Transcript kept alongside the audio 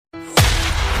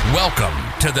Welcome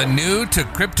to the New to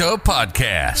Crypto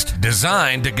podcast,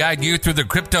 designed to guide you through the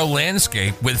crypto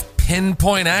landscape with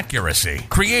pinpoint accuracy,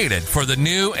 created for the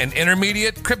new and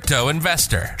intermediate crypto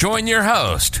investor. Join your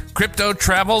host, Crypto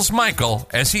Travels Michael,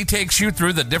 as he takes you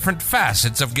through the different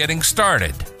facets of getting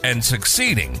started and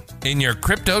succeeding in your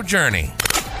crypto journey.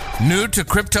 New to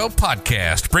Crypto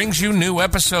podcast brings you new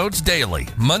episodes daily,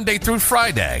 Monday through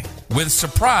Friday, with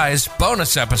surprise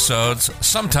bonus episodes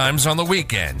sometimes on the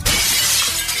weekend.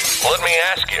 Let me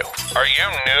ask you, are you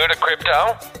new to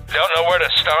crypto? Don't know where to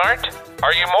start?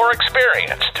 Are you more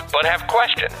experienced but have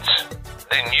questions?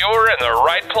 Then you're in the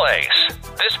right place.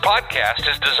 This podcast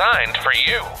is designed for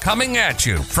you. Coming at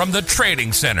you from the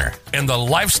Trading Center in the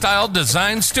Lifestyle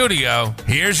Design Studio,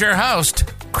 here's your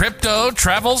host, Crypto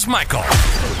Travels Michael.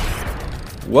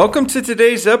 Welcome to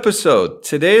today's episode.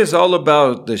 Today is all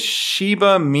about the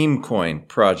Shiba meme coin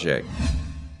project.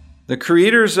 The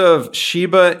creators of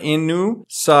Shiba Inu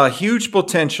saw huge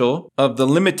potential of the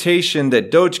limitation that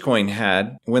Dogecoin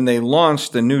had when they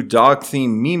launched the new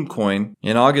dog-themed meme coin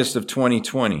in August of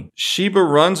 2020. Shiba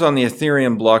runs on the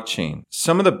Ethereum blockchain.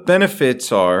 Some of the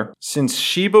benefits are, since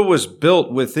Shiba was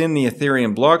built within the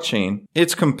Ethereum blockchain,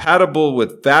 it's compatible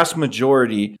with vast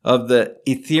majority of the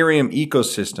Ethereum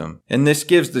ecosystem, and this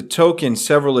gives the token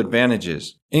several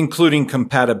advantages, including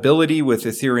compatibility with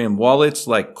Ethereum wallets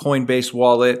like Coinbase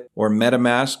Wallet or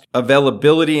MetaMask,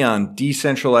 availability on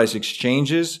decentralized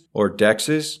exchanges or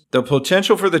DEXs, the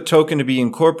potential for the token to be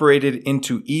incorporated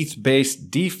into ETH-based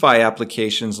DeFi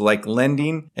applications like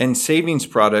lending and savings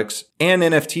products and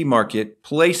NFT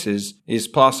marketplaces is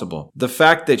possible. The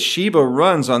fact that Shiba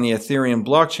runs on the Ethereum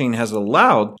blockchain has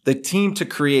allowed the team to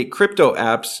create crypto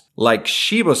apps like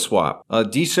ShibaSwap, a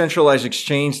decentralized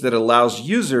exchange that allows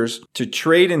users to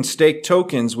trade and stake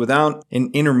tokens without an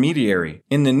intermediary.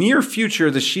 In the near future,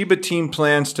 the Shiba team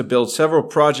plans to build several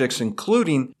projects,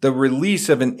 including the release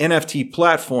of an NFT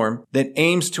platform that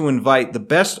aims to invite the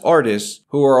best artists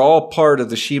who are all part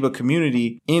of the Shiba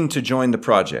community in to join the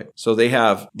project. So they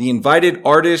have the invited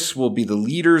artists will be the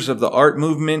leaders of the art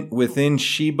movement within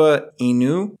Shiba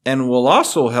Inu and will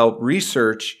also help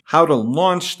research how to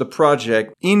launch the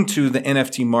project into the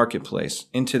NFT marketplace,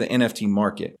 into the NFT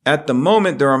market. At the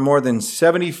moment, there are more than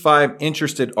 75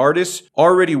 interested artists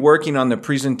already working on the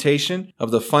presentation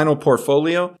of the final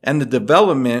portfolio and the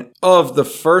development of the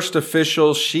first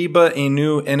official Shiba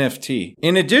Inu NFT.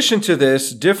 In addition to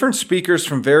this, different speakers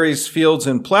from various fields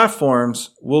and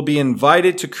platforms will be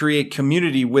invited to create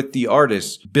community with the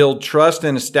artists, build trust,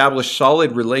 and establish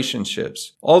solid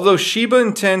relationships. Although Shiba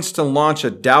intends to launch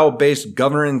a DAO-based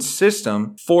governance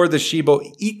system for the Shiba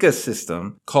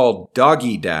ecosystem called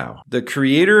Doggy DAO, the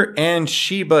creator and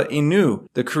Shiba Inu,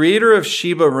 the creator of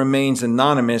Shiba remains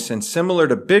anonymous, and similar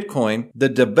to Bitcoin, the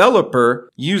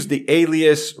developer used the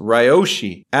alias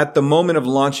Ryoshi at the moment of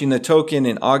launching the token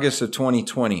in August of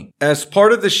 2020. As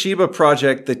part of the Shiba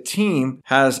project, the team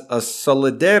has a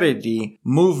solidarity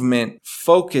movement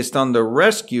focused on the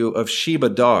rescue of Shiba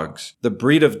dogs, the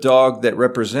breed of dog that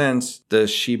represents the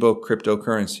Shiba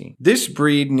cryptocurrency. This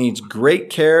breed needs great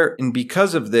care, and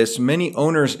because of this, many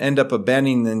owners end up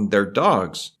abandoning their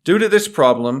dogs. Due to this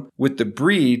problem with the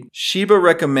breed, Shiba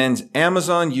recommends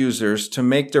Amazon users to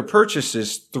make their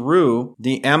purchases through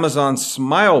the Amazon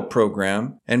Smile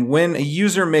program, and when a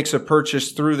user makes a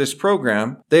purchase through this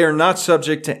program, they are not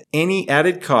subject to any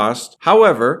added cost.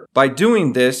 However, by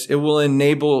doing this, it will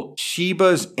enable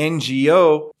Shiba's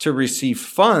NGO to receive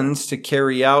funds to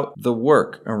carry out the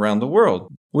work around the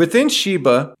world. Within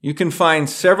Shiba, you can find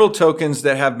several tokens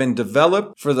that have been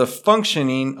developed for the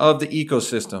functioning of the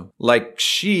ecosystem, like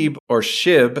SHIB or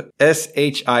SHIB,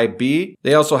 S-H-I-B.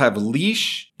 They also have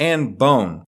Leash and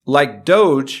Bone. Like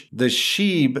Doge, the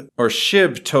SHIB or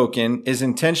SHIB token is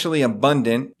intentionally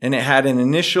abundant, and it had an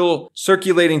initial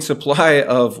circulating supply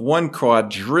of 1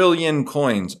 quadrillion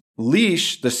coins.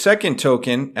 Leash, the second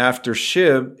token after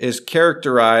SHIB, is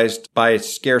characterized by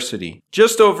its scarcity.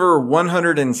 Just over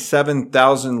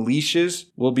 107,000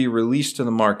 leashes will be released to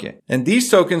the market, and these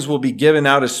tokens will be given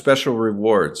out as special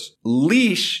rewards.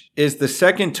 Leash is the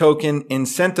second token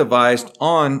incentivized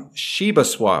on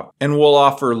ShibaSwap and will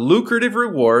offer lucrative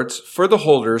rewards for the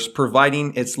holders,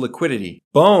 providing its liquidity.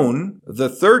 Bone, the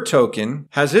third token,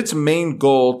 has its main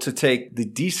goal to take the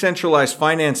decentralized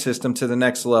finance system to the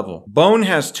next level. Bone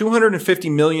has 250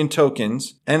 million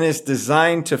tokens and is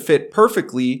designed to fit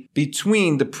perfectly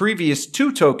between the previous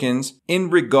 2 tokens in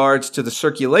regards to the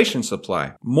circulation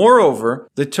supply. Moreover,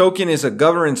 the token is a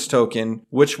governance token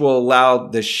which will allow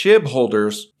the SHIB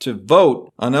holders to to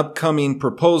vote on upcoming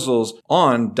proposals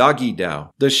on DoggyDAO.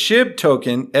 The SHIB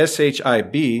token,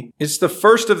 SHIB, is the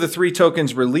first of the 3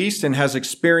 tokens released and has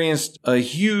experienced a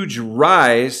huge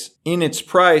rise in its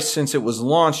price since it was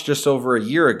launched just over a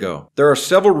year ago. There are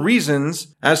several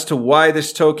reasons as to why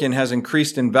this token has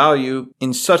increased in value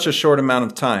in such a short amount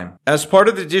of time. As part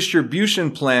of the distribution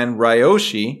plan,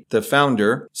 Ryoshi, the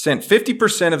founder, sent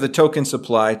 50% of the token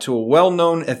supply to a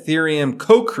well-known Ethereum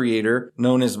co-creator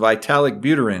known as Vitalik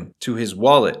Buterin to his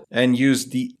wallet and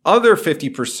used the other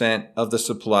 50% of the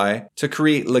supply to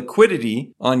create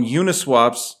liquidity on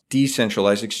Uniswap's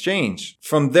decentralized exchange.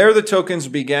 From there, the tokens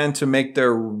began to make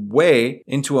their way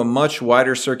into a much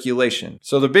wider circulation.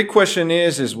 So the big question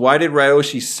is why did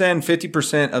Ryoshi send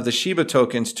 50% of the Shiba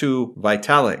tokens to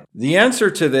Vitalik? The answer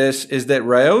to this is that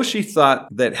Ryoshi thought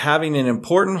that having an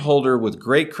important holder with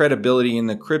great credibility in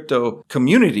the crypto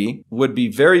community would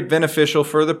be very beneficial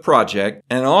for the project,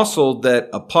 and also that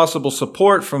a possible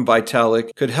support from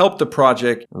Vitalik could help the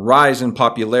project rise in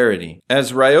popularity.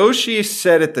 As Ryoshi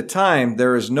said at the time,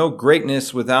 there is no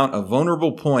greatness without a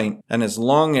vulnerable point, and as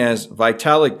long as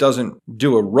Vitalik doesn't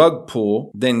do a rug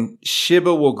pull, then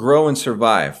Shiba will grow and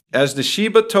survive. As the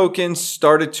Shiba tokens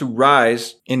started to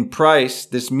rise in price,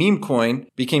 this meme coin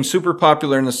became super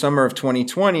popular in the summer of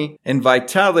 2020, and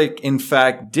Vitalik, in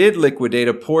fact, did liquidate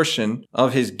a portion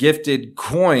of his gifted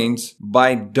coins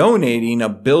by donating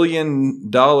 $1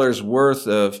 billion worth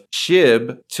of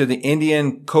SHIB to the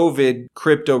Indian COVID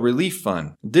crypto relief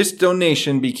fund. This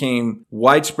donation became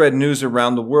widespread news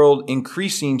around the world,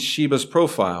 increasing Shiba's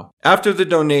profile. After the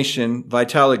donation,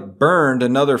 Vitalik burned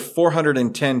another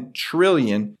 410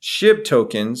 trillion SHIB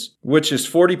tokens, which is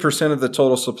 40% of the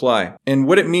total supply. And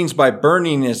what it means by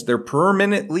burning is they're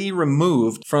permanently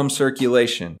removed from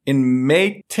circulation. In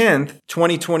May 10th,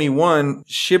 2021,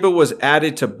 Shiba was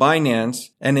added to Binance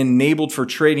and enabled for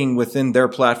trading within their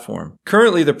platform.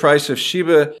 Currently, the price of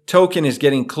Shiba token is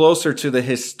getting closer to the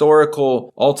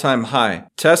historical all-time high.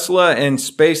 Tesla and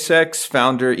SpaceX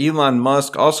founder Elon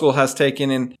Musk also has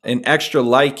taken an extra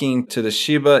liking to the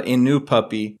Shiba Inu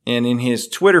puppy, and in his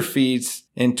Twitter feeds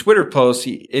and Twitter posts,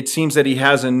 it seems that he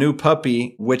has a new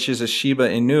puppy, which is a Shiba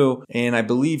Inu, and I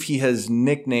believe he has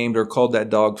nicknamed or called that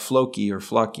dog Floki or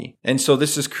Flocky. And so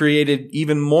this has created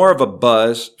even more of a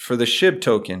buzz for the SHIB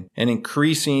token and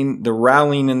increasing the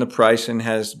rallying in the price, and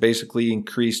has basically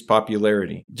increased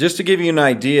popularity. Just to give you an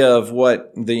idea of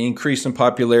what the increase in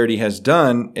popularity has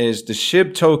done is the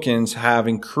SHIB tokens have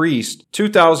increased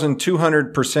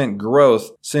 2,200%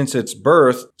 growth since its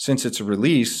birth, since its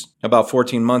release about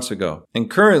 14 months ago. And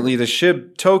currently, the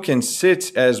SHIB token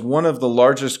sits as one of the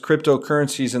largest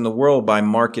cryptocurrencies in the world by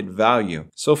market value.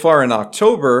 So far in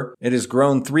October, it has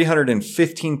grown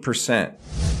 315%.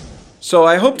 So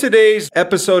I hope today's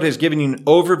episode has given you an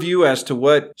overview as to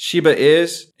what Shiba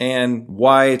is and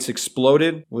why it's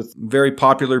exploded, with very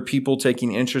popular people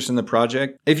taking interest in the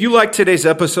project. If you like today's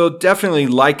episode, definitely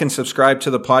like and subscribe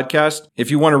to the podcast. If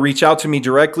you want to reach out to me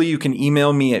directly, you can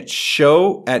email me at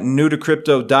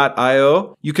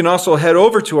show@newtocrypto.io. You can also head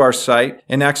over to our site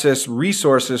and access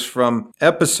resources from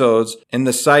episodes, and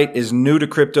the site is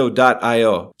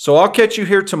newtocrypto.io. So I'll catch you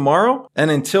here tomorrow, and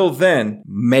until then,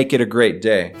 make it a great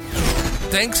day.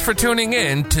 Thanks for tuning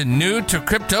in to New to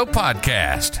Crypto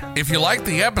Podcast. If you like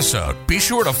the episode, be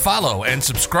sure to follow and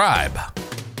subscribe.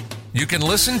 You can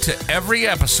listen to every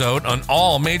episode on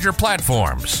all major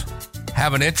platforms.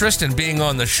 Have an interest in being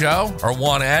on the show or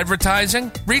want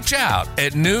advertising? Reach out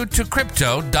at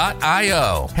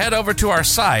newtocrypto.io. Head over to our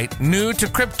site,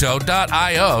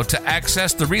 newtocrypto.io, to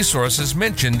access the resources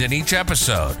mentioned in each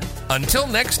episode. Until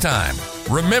next time,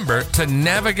 remember to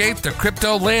navigate the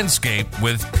crypto landscape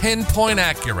with pinpoint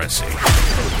accuracy.